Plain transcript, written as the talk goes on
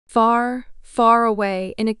Far, far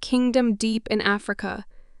away, in a kingdom deep in Africa,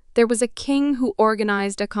 there was a king who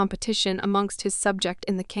organized a competition amongst his subject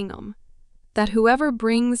in the kingdom, that whoever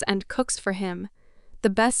brings and cooks for him the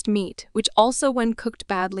best meat, which also when cooked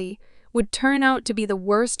badly would turn out to be the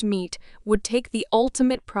worst meat, would take the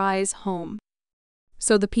ultimate prize home.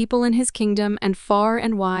 So the people in his kingdom and far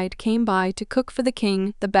and wide came by to cook for the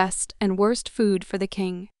king the best and worst food for the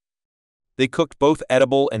king. They cooked both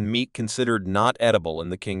edible and meat considered not edible in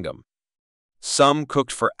the kingdom. Some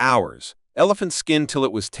cooked for hours, elephant skin till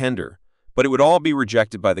it was tender, but it would all be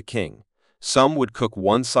rejected by the king. Some would cook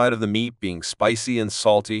one side of the meat being spicy and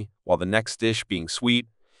salty, while the next dish being sweet,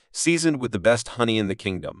 seasoned with the best honey in the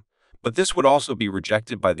kingdom. But this would also be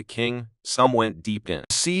rejected by the king. Some went deep in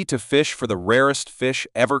the sea to fish for the rarest fish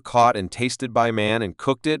ever caught and tasted by man and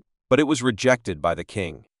cooked it, but it was rejected by the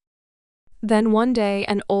king. Then one day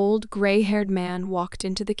an old, gray-haired man walked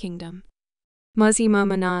into the kingdom.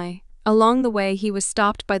 Muzimamanai. Along the way he was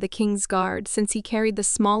stopped by the king's guard, since he carried the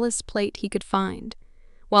smallest plate he could find,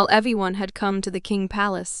 while everyone had come to the king's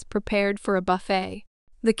palace, prepared for a buffet.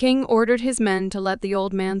 The king ordered his men to let the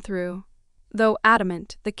old man through. Though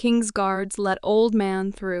adamant, the king's guards let old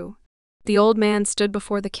man through. The old man stood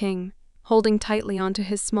before the king, holding tightly onto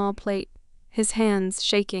his small plate, his hands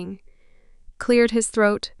shaking, cleared his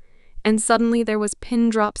throat, and suddenly there was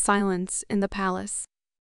pin-drop silence in the palace.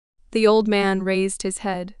 The old man raised his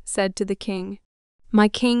head, said to the king, "My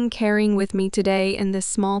king, carrying with me today in this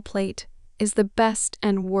small plate is the best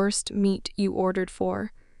and worst meat you ordered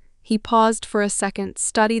for." He paused for a second,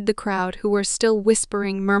 studied the crowd who were still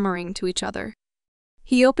whispering, murmuring to each other.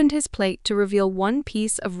 He opened his plate to reveal one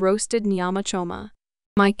piece of roasted nyama choma.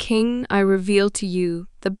 "My king, I reveal to you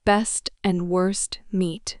the best and worst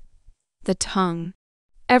meat, the tongue."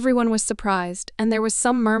 Everyone was surprised, and there was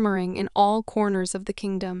some murmuring in all corners of the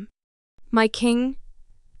kingdom. "My king,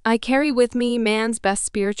 I carry with me man's best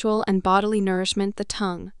spiritual and bodily nourishment, the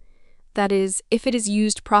tongue. That is, if it is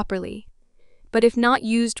used properly. But if not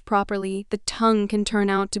used properly, the tongue can turn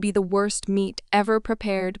out to be the worst meat ever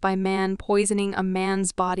prepared by man, poisoning a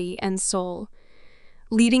man's body and soul,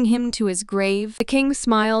 leading him to his grave." The king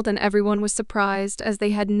smiled, and everyone was surprised, as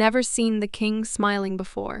they had never seen the king smiling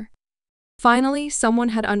before. Finally, someone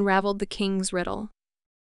had unraveled the king's riddle.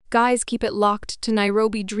 Guys, keep it locked to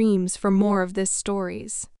Nairobi Dreams for more of this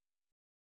stories.